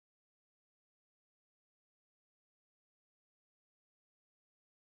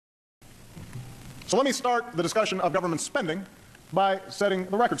So let me start the discussion of government spending by setting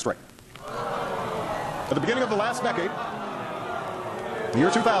the record straight. At the beginning of the last decade, the year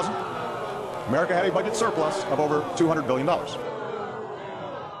 2000, America had a budget surplus of over $200 billion.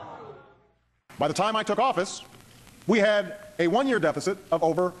 By the time I took office, we had a one-year deficit of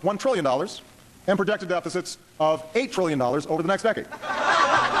over $1 trillion and projected deficits of $8 trillion over the next decade.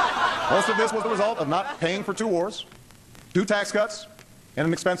 Most of this was the result of not paying for 2 wars, 2 tax cuts, and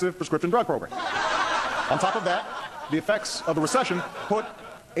an expensive prescription drug program. On top of that, the effects of the recession put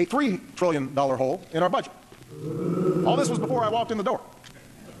a $3 trillion hole in our budget. All this was before I walked in the door.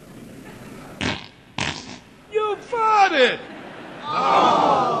 You farted!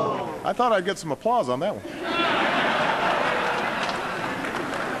 Oh! I thought I'd get some applause on that one.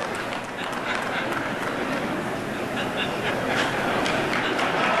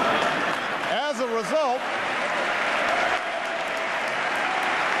 As a result,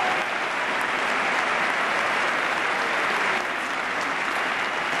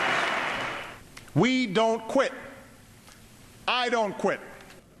 we don't quit. I don't quit.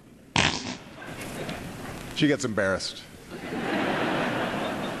 She gets embarrassed.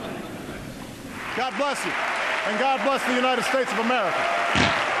 God bless you, and God bless the United States of America.